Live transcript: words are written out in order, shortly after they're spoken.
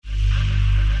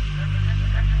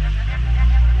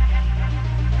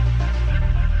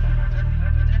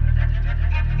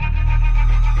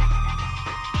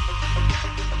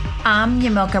I'm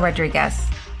Yamilka Rodriguez,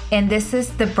 and this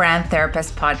is the Brand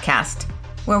Therapist Podcast,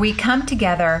 where we come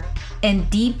together and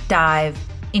deep dive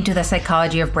into the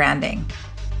psychology of branding.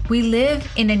 We live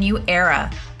in a new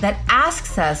era that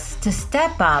asks us to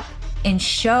step up and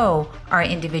show our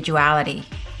individuality.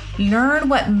 Learn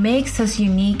what makes us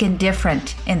unique and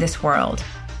different in this world.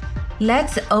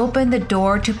 Let's open the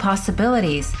door to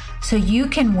possibilities so you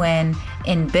can win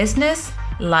in business,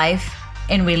 life,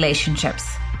 and relationships.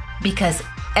 Because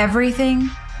everything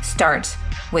starts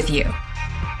with you.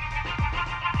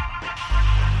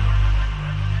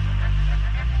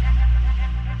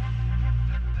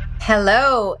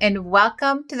 Hello, and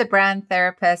welcome to the Brand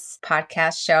Therapist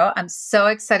Podcast Show. I'm so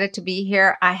excited to be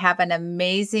here. I have an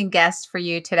amazing guest for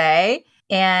you today,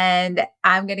 and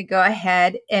I'm going to go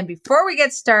ahead. And before we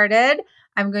get started,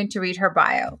 I'm going to read her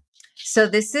bio. So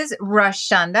this is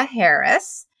Rashonda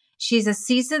Harris. She's a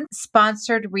seasoned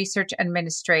sponsored research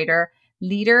administrator,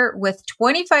 leader with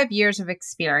 25 years of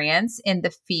experience in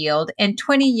the field and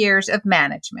 20 years of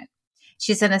management.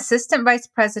 She's an assistant vice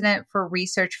president for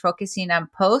research focusing on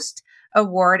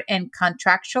post-award and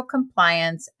contractual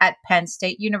compliance at Penn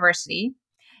State University.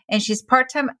 And she's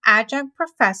part-time adjunct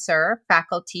professor,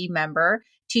 faculty member,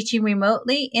 teaching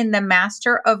remotely in the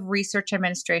Master of Research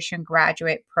Administration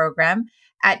graduate program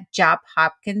at Johns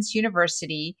Hopkins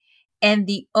University, and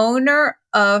the owner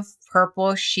of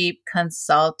Purple Sheep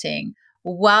Consulting.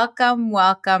 Welcome,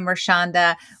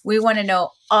 Rashonda. We want to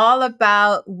know all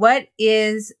about what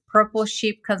is Purple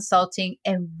Sheep Consulting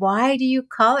and why do you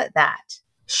call it that?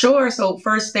 Sure. So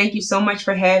first, thank you so much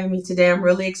for having me today. I'm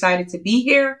really excited to be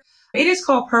here. It is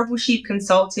called Purple Sheep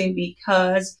Consulting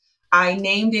because I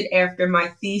named it after my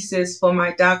thesis for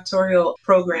my doctoral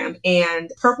program.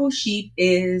 And Purple Sheep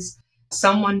is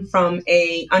someone from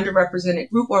a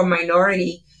underrepresented group or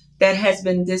minority that has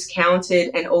been discounted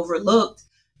and overlooked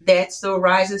that still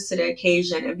rises to the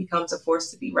occasion and becomes a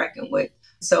force to be reckoned with.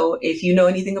 So if you know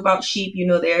anything about sheep, you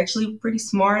know they're actually pretty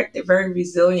smart. They're very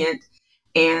resilient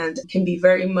and can be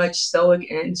very much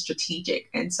stoic and strategic.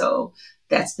 And so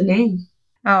that's the name.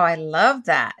 Oh, I love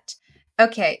that.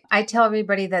 Okay. I tell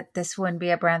everybody that this wouldn't be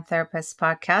a Brand Therapist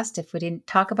podcast if we didn't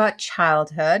talk about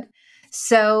childhood.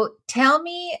 So tell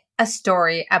me a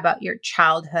story about your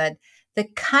childhood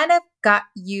that kind of got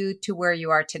you to where you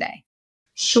are today.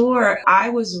 Sure. I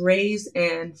was raised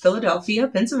in Philadelphia,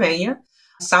 Pennsylvania,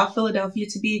 South Philadelphia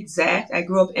to be exact. I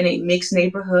grew up in a mixed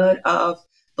neighborhood of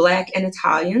Black and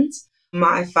Italians.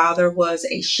 My father was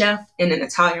a chef in an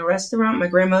Italian restaurant. My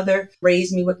grandmother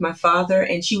raised me with my father,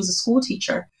 and she was a school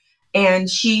teacher. And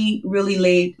she really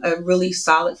laid a really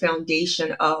solid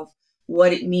foundation of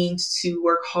what it means to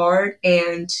work hard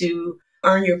and to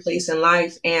earn your place in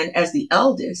life. And as the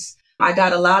eldest, I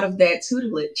got a lot of that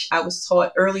tutelage. I was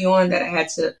taught early on that I had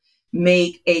to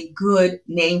make a good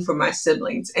name for my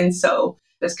siblings. And so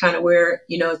that's kind of where,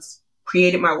 it's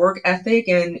created my work ethic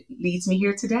and leads me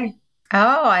here today.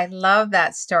 Oh, I love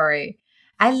that story.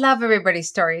 I love everybody's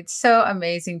story. It's so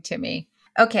amazing to me.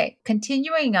 Okay,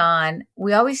 continuing on,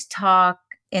 we always talk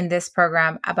in this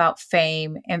program about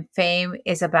fame, and fame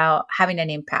is about having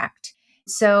an impact.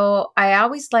 So I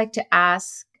always like to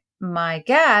ask my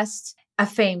guests a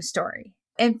fame story.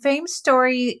 And fame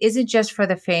story isn't just for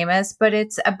the famous, but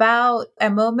it's about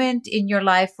a moment in your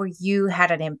life where you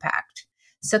had an impact.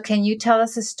 So can you tell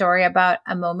us a story about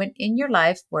a moment in your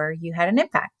life where you had an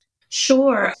impact?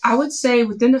 Sure. I would say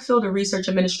within the field of research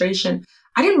administration,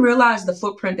 I didn't realize the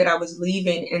footprint that I was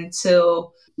leaving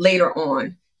until later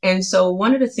on. And so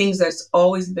one of the things that's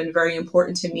always been very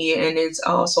important to me, and it's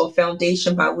also a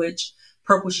foundation by which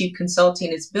Purple Sheep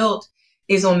Consulting is built,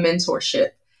 is on mentorship.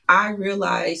 I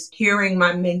realized hearing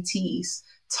my mentees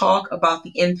talk about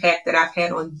the impact that I've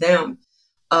had on them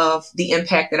of the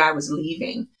impact that I was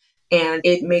leaving. And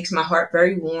it makes my heart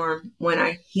very warm when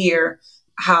I hear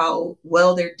how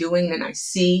well they're doing and I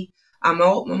see. I'm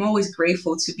always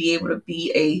grateful to be able to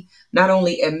be not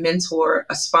only a mentor,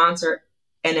 a sponsor,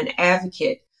 and an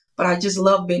advocate, but I just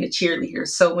love being a cheerleader.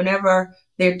 So whenever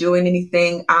they're doing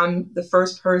anything, I'm the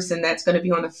first person that's going to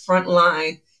be on the front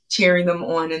line cheering them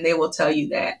on, and they will tell you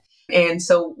that. And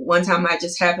so one time I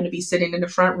just happened to be sitting in the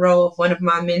front row of one of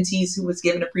my mentees who was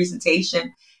giving a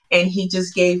presentation, and he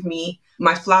just gave me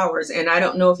my flowers. And I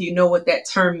don't know if you know what that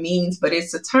term means, but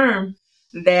it's a term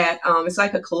that it's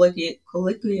like a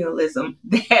colloquialism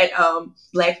that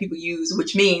Black people use,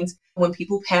 which means when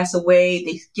people pass away,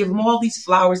 they give them all these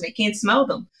flowers and they can't smell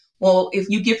them. Well, if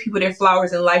you give people their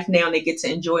flowers in life now, they get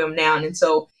to enjoy them now. And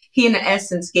so he, in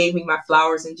essence, gave me my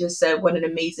flowers and just said what an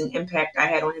amazing impact I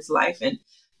had on his life. And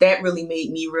that really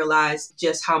made me realize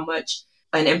just how much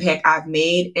an impact I've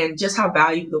made and just how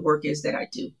valuable the work is that I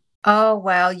do. Oh,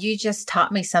 well, you just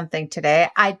taught me something today.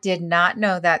 I did not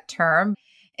know that term.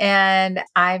 And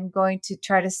I'm going to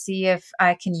try to see if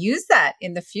I can use that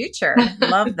in the future.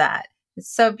 Love that. It's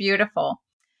so beautiful.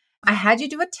 I had you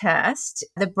do a test,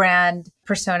 the brand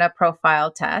persona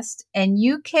profile test, and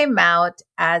you came out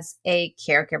as a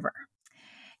caregiver.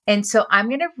 And so I'm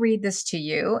going to read this to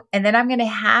you, and then I'm going to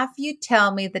have you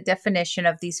tell me the definition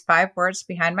of these 5 words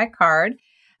behind my card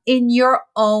in your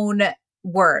own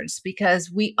words,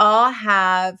 because we all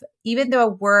have, even though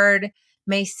a word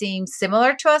may seem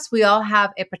similar to us, we all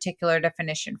have a particular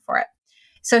definition for it.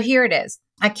 So here it is.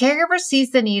 A caregiver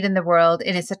sees the need in the world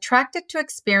and is attracted to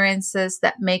experiences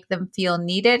that make them feel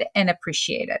needed and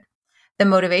appreciated. The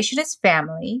motivation is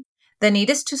family. The need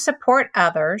is to support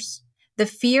others. The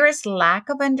fear is lack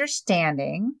of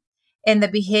understanding. And the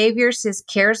behaviors is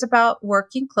cares about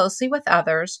working closely with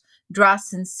others, draws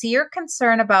sincere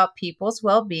concern about people's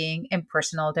well-being and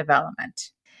personal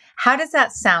development. How does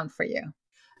that sound for you?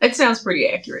 It sounds pretty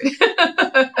accurate.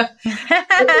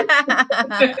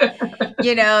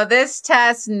 This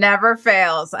test never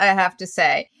fails, I have to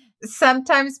say.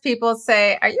 Sometimes people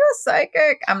say, "Are you a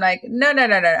psychic?" I'm like, no, no,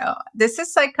 no, no, no. This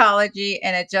is psychology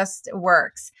and it just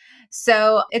works.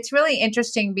 So it's really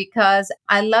interesting because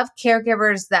I love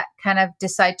caregivers that kind of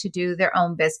decide to do their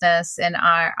own business and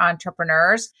are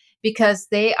entrepreneurs because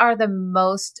they are the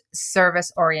most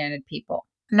service oriented people.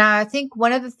 Now, I think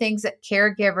one of the things that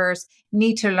caregivers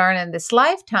need to learn in this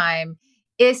lifetime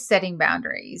is setting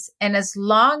boundaries. And as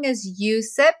long as you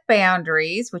set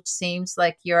boundaries, which seems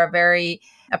like you're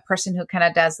a person who kind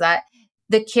of does that,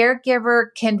 the caregiver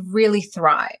can really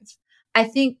thrive. I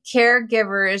think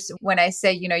caregivers, when I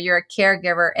say, you're a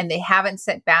caregiver and they haven't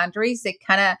set boundaries, they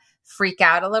kind of freak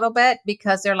out a little bit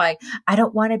because they're like, I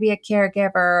don't want to be a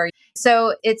caregiver.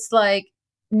 So it's like,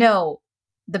 no,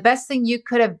 the best thing you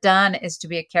could have done is to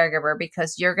be a caregiver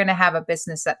because you're going to have a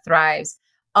business that thrives.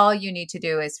 All you need to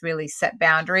do is really set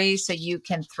boundaries so you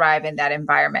can thrive in that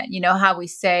environment. You know how we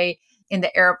say in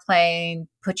the airplane,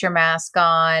 put your mask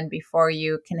on before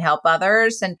you can help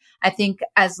others. And I think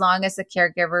as long as the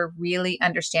caregiver really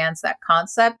understands that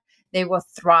concept, they will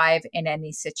thrive in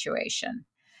any situation.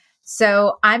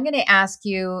 So I'm going to ask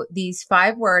you these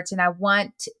 5 words and I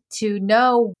want to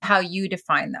know how you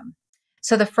define them.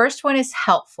 So the first one is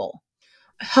helpful.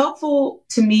 Helpful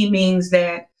to me means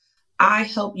that I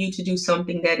help you to do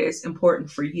something that is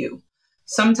important for you.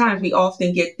 Sometimes we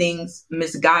often get things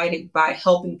misguided by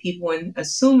helping people and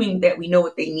assuming that we know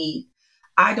what they need.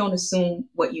 I don't assume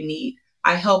what you need.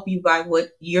 I help you by what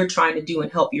you're trying to do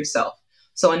and help yourself.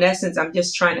 So in essence, I'm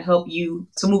just trying to help you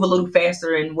to move a little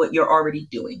faster in what you're already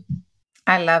doing.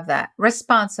 I love that.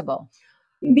 Responsible.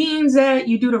 Means that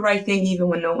you do the right thing even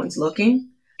when no one's looking.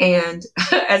 And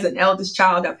as an eldest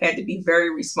child, I've had to be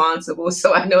very responsible.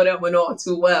 So I know that one all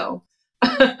too well.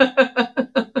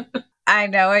 I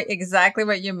know exactly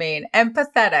what you mean.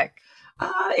 Empathetic.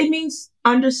 It means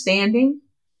understanding.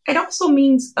 It also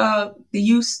means the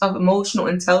use of emotional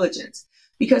intelligence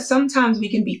because sometimes we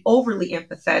can be overly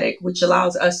empathetic, which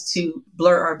allows us to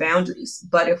blur our boundaries.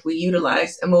 But if we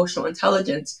utilize emotional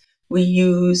intelligence, we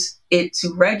use it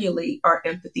to regulate our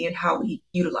empathy and how we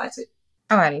utilize it.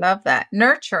 Oh, I love that.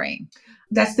 Nurturing.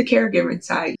 That's the caregiving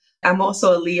side. I'm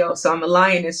also a Leo, so I'm a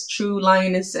lioness, true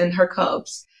lioness and her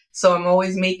cubs. So I'm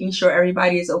always making sure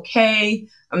everybody is okay.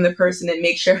 I'm the person that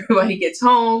makes sure everybody gets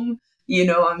home.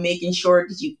 I'm making sure,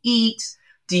 did you eat?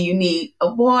 Do you need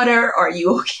a water? Are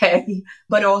you okay?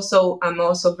 But also, I'm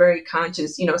also very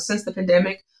conscious, since the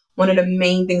pandemic, one of the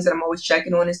main things that I'm always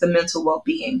checking on is the mental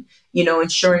well-being,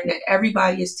 ensuring that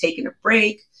everybody is taking a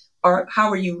break. Or how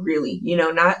are you really?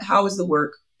 Not how is the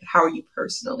work, but how are you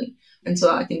personally? And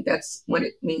so I think that's what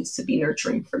it means to be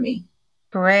nurturing for me.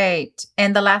 Great.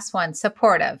 And the last one,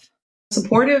 supportive.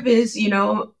 Supportive is,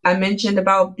 I mentioned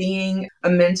about being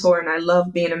a mentor and I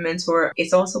love being a mentor.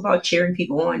 It's also about cheering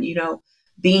people on,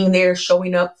 being there,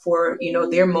 showing up for,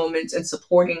 their moments and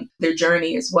supporting their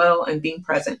journey as well and being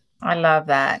present. I love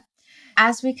that.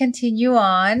 As we continue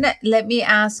on, let me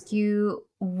ask you,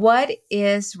 what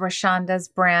is Rashonda's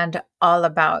brand all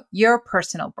about? Your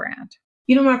personal brand?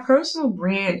 My personal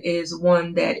brand is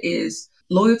one that is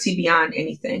loyalty beyond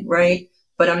anything, right?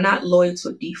 But I'm not loyal to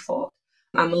a default.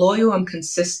 I'm loyal, I'm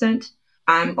consistent.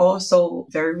 I'm also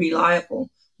very reliable.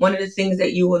 One of the things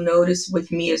that you will notice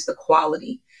with me is the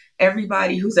quality.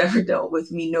 Everybody who's ever dealt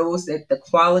with me knows that the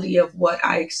quality of what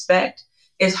I expect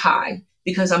is high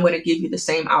because I'm going to give you the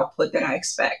same output that I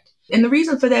expect. And the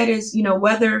reason for that is,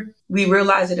 whether we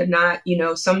realize it or not,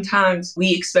 sometimes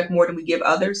we expect more than we give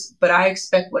others, but I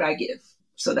expect what I give.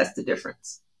 So that's the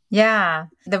difference. Yeah.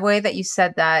 The way that you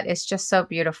said that is just so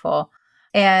beautiful.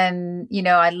 And,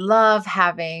 I love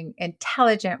having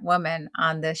intelligent women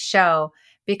on this show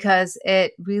because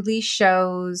it really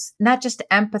shows not just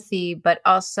empathy, but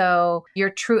also your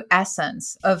true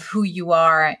essence of who you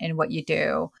are and what you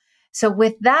do. So,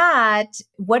 with that,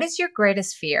 what is your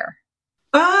greatest fear?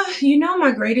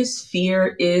 My greatest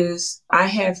fear is I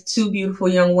have two beautiful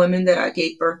young women that I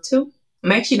gave birth to.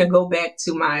 I'm actually going to go back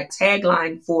to my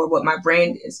tagline for what my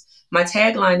brand is. My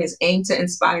tagline is aim to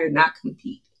inspire, not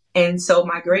compete. And so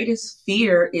my greatest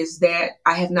fear is that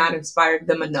I have not inspired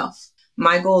them enough.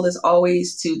 My goal is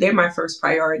always they're my first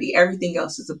priority. Everything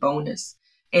else is a bonus.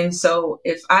 And so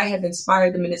if I have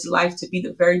inspired them in this life to be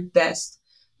the very best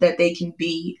that they can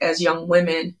be as young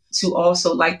women, to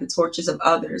also light the torches of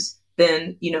others,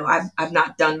 then, I've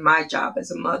not done my job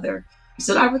as a mother.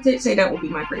 So I would say that will be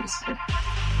my greatest fear.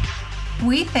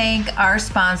 We thank our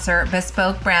sponsor,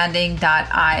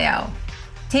 BespokeBranding.io.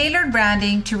 Tailored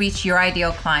branding to reach your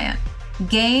ideal client.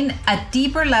 Gain a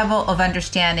deeper level of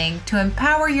understanding to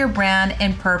empower your brand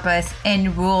and purpose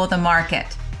and rule the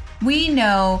market. We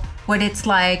know what it's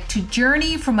like to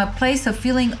journey from a place of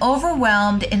feeling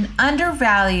overwhelmed and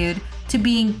undervalued to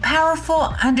being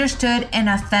powerful, understood, and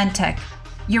authentic.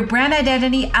 Your brand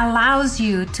identity allows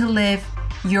you to live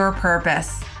your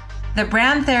purpose. The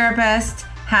Brand Therapist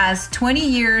has 20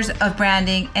 years of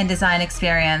branding and design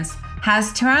experience,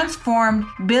 has transformed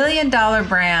billion-dollar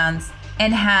brands,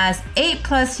 and has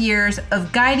 8+ years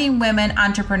of guiding women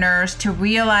entrepreneurs to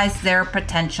realize their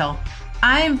potential.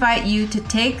 I invite you to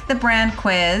take the brand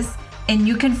quiz, and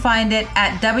you can find it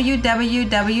at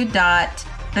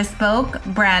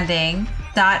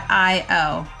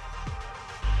www.bespokebranding.io.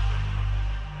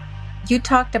 You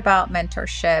talked about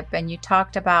mentorship and you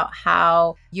talked about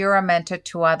how you're a mentor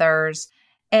to others.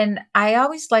 And I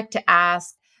always like to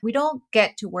ask, we don't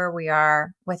get to where we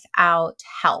are without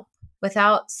help,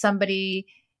 without somebody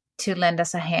to lend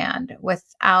us a hand,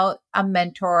 without a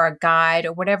mentor, a guide,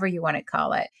 or whatever you want to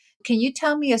call it. Can you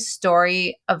tell me a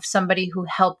story of somebody who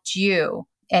helped you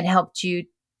and helped you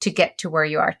to get to where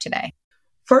you are today?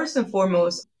 First and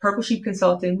foremost, Purple Sheep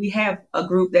Consulting, we have a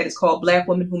group that is called Black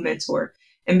Women Who Mentor.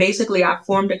 And basically, I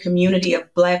formed a community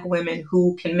of Black women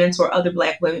who can mentor other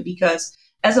Black women because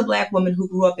as a Black woman who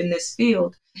grew up in this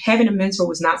field, having a mentor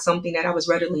was not something that I was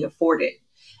readily afforded.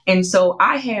 And so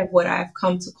I have what I've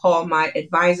come to call my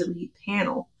advisory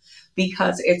panel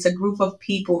because it's a group of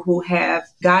people who have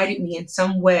guided me in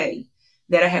some way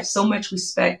that I have so much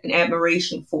respect and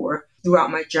admiration for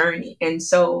throughout my journey. And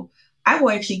so I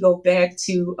will actually go back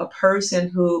to a person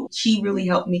who she really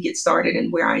helped me get started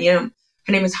and where I am.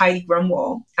 Her name is Heidi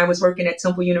Grumwald. I was working at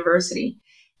Temple University,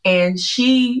 and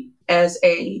she, as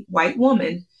a white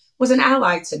woman, was an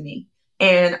ally to me.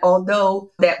 And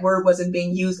although that word wasn't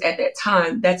being used at that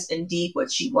time, that's indeed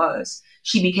what she was.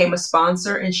 She became a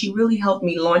sponsor, and she really helped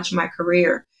me launch my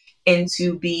career and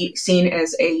to be seen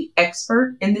as an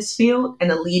expert in this field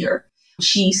and a leader.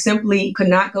 She simply could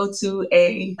not go to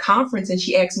a conference, and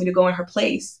she asked me to go in her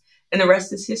place. And the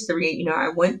rest is history. I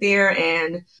went there,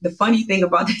 and the funny thing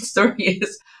about that story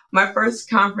is my first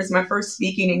conference, my first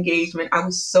speaking engagement, I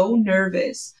was so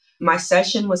nervous. My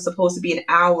session was supposed to be an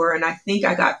hour, and I think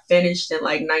I got finished in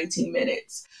like 19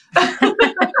 minutes.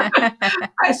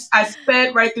 I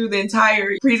sped right through the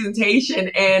entire presentation,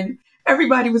 and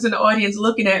everybody was in the audience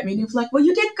looking at me, and they was like, well,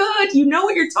 you did good. You know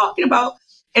what you're talking about.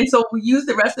 And so we used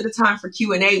the rest of the time for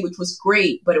Q&A, which was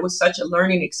great, but it was such a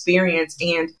learning experience.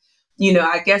 And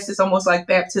I guess it's almost like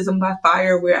baptism by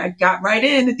fire where I got right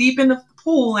in the deep end of the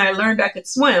pool and I learned I could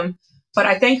swim. But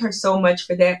I thank her so much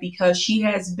for that because she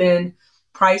has been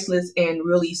priceless in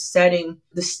really setting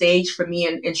the stage for me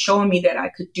and showing me that I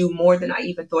could do more than I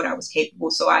even thought I was capable.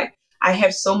 So I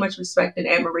have so much respect and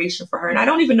admiration for her. And I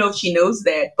don't even know if she knows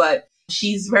that, but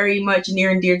she's very much near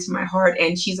and dear to my heart.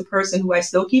 And she's a person who I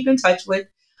still keep in touch with.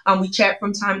 We chat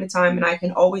from time to time, and I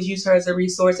can always use her as a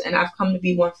resource. And I've come to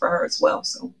be one for her as well.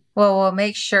 So. Well, we'll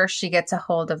make sure she gets a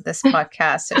hold of this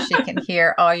podcast so she can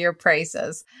hear all your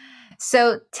praises.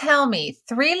 So tell me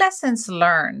 3 lessons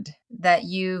learned that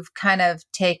you've kind of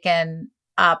taken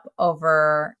up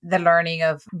over the learning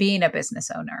of being a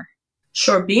business owner.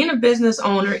 Sure. Being a business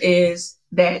owner is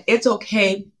that it's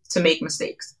okay to make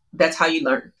mistakes. That's how you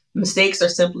learn. Mistakes are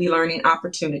simply learning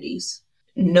opportunities.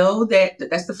 Know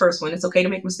that's the first one. It's okay to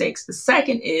make mistakes. The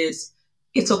second is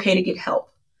it's okay to get help.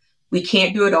 We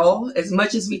can't do it all. As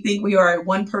much as we think we are a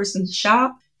one-person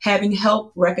shop, having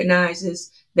help recognizes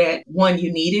that, one,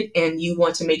 you need it, and you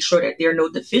want to make sure that there are no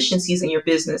deficiencies in your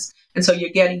business. And so you're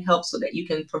getting help so that you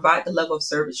can provide the level of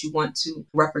service you want to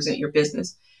represent your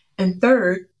business. And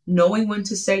third, knowing when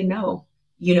to say no.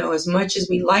 As much as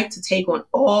we like to take on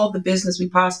all the business we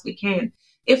possibly can,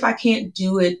 if I can't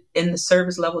do it in the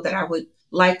service level that I would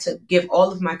like to give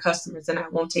all of my customers, then I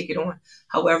won't take it on.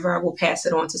 However, I will pass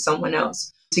it on to someone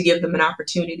else to give them an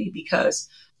opportunity, because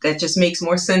that just makes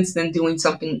more sense than doing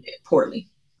something poorly.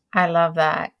 I love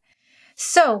that.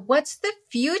 So, what's the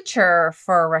future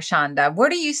for Rashonda? Where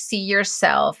do you see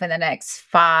yourself in the next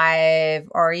 5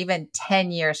 or even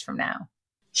 10 years from now?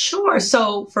 Sure.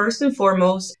 So first and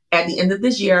foremost, at the end of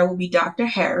this year, I will be Dr.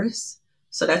 Harris.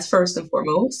 So that's first and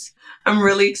foremost. I'm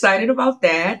really excited about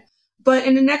that. But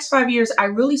in the next 5 years, I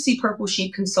really see Purple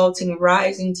Sheep Consulting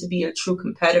rising to be a true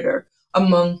competitor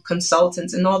among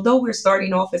consultants. And although we're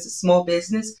starting off as a small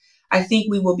business, I think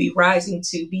we will be rising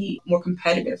to be more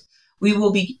competitive. We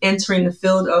will be entering the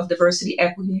field of diversity,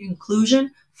 equity, and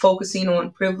inclusion, focusing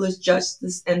on privilege,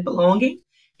 justice, and belonging.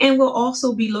 And we'll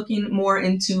also be looking more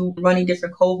into running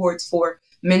different cohorts for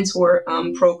mentor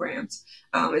programs.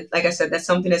 Like I said, that's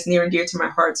something that's near and dear to my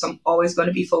heart. So I'm always going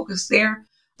to be focused there.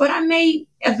 But I may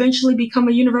eventually become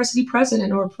a university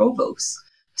president or a provost.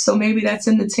 So maybe that's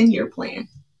in the 10-year plan.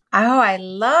 Oh, I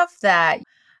love that.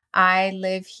 I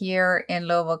live here in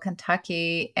Louisville,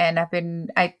 Kentucky, and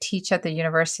I teach at the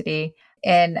university,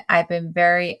 and I've been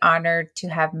very honored to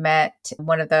have met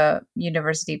one of the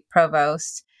university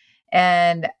provosts,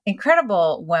 and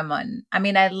incredible women. I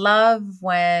mean, I love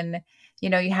when,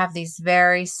 you have these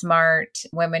very smart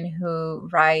women who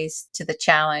rise to the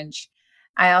challenge.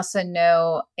 I also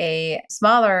know a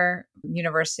smaller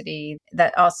university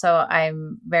that also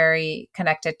I'm very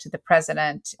connected to the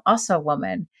president, also a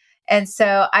woman. And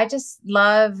so I just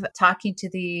love talking to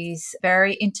these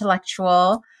very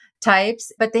intellectual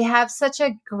types, but they have such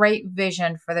a great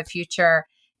vision for the future.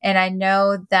 And I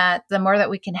know that the more that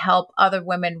we can help other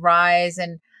women rise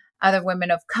and other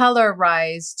women of color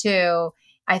rise too,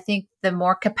 I think the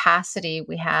more capacity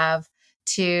we have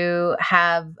to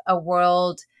have a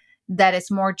world that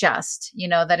is more just,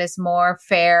 that is more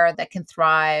fair, that can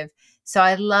thrive. So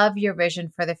I love your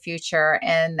vision for the future.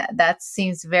 And that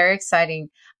seems very exciting.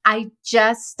 I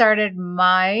just started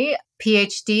my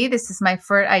PhD.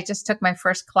 I just took my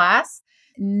first class,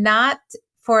 not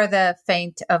for the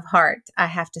faint of heart, I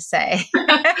have to say.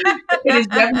 It is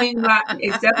definitely not.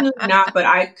 It's definitely not. But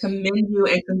I commend you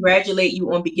and congratulate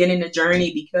you on beginning the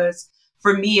journey, because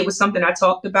for me, it was something I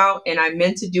talked about and I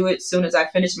meant to do it as soon as I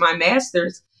finished my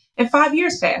master's. And 5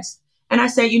 years passed. And I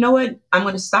said, you know what? I'm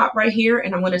going to stop right here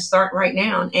and I'm going to start right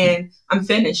now. And I'm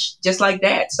finished just like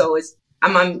that. So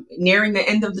I'm nearing the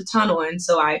end of the tunnel. And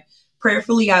so I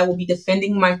will be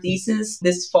defending my thesis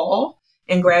this fall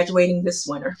and graduating this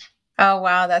winter. Oh,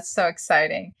 wow. That's so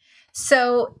exciting.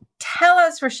 So tell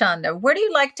us, Rashonda, where do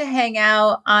you like to hang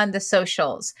out on the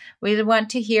socials? We want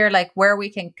to hear where we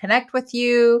can connect with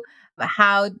you.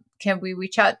 How can we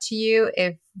reach out to you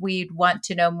if we'd want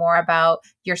to know more about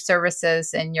your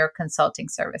services and your consulting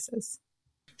services?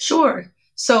 Sure.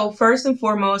 So first and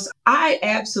foremost, I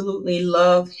absolutely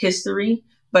love history,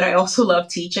 but I also love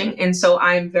teaching. And so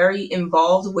I'm very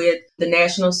involved with the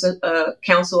National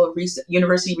Council of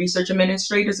University Research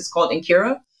Administrators. It's called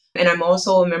NCURA. And I'm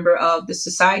also a member of the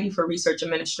Society for Research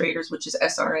Administrators, which is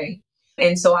SRA.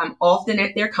 And so I'm often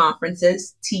at their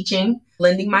conferences teaching,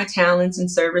 lending my talents and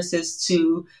services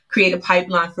to create a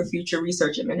pipeline for future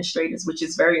research administrators, which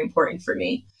is very important for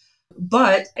me.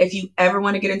 But if you ever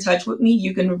want to get in touch with me,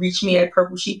 you can reach me at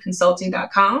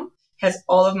purplesheepconsulting.com. Has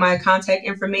all of my contact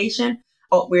information.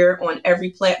 We're on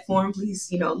every platform.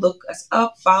 Please, look us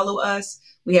up, follow us.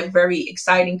 We have very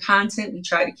exciting content. We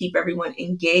try to keep everyone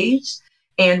engaged.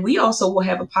 And we also will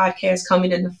have a podcast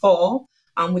coming in the fall,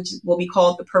 which will be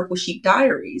called the Purple Sheep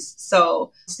Diaries.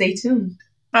 So stay tuned.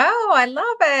 Oh, I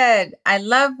love it. I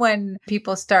love when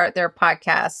people start their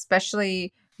podcasts,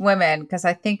 especially women, because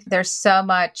I think there's so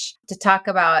much to talk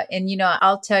about. And,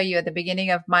 I'll tell you, at the beginning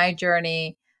of my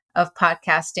journey of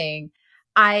podcasting,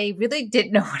 I really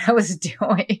didn't know what I was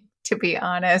doing, to be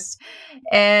honest.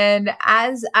 And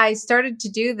as I started to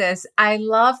do this, I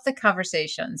loved the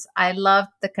conversations. I loved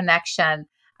the connection.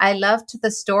 I loved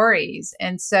the stories.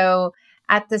 And so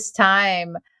at this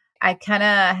time, I kind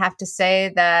of have to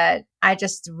say that I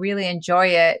just really enjoy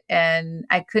it and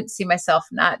I couldn't see myself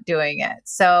not doing it.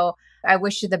 So I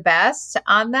wish you the best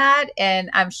on that. And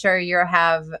I'm sure you'll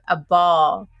have a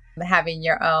ball having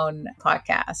your own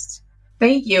podcast.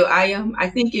 Thank you. I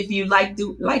think if you like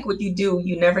what you do,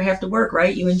 you never have to work,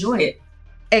 right? You enjoy it.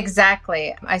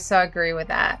 Exactly. I so agree with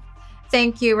that.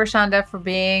 Thank you, Rashonda, for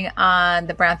being on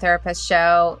the Brown Therapist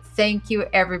Show. Thank you,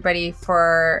 everybody,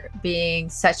 for being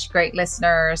such great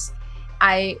listeners.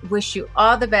 I wish you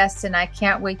all the best, and I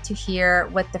can't wait to hear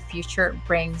what the future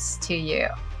brings to you.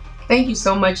 Thank you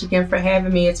so much again for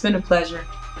having me. It's been a pleasure.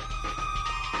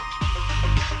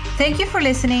 Thank you for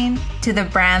listening to The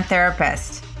Brand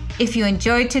Therapist. If you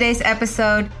enjoyed today's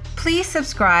episode, please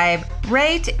subscribe,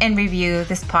 rate, and review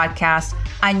this podcast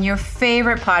on your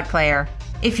favorite pod player.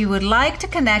 If you would like to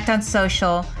connect on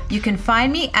social, you can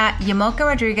find me at Yamilka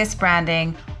Rodriguez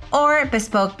Branding or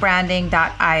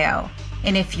bespokebranding.io.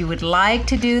 And if you would like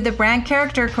to do the brand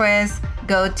character quiz,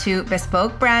 go to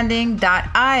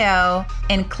bespokebranding.io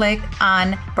and click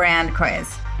on brand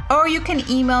quiz. Or you can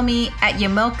email me at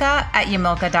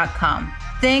yamilka@yamilka.com.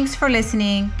 Thanks for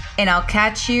listening, and I'll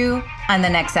catch you on the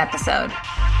next episode.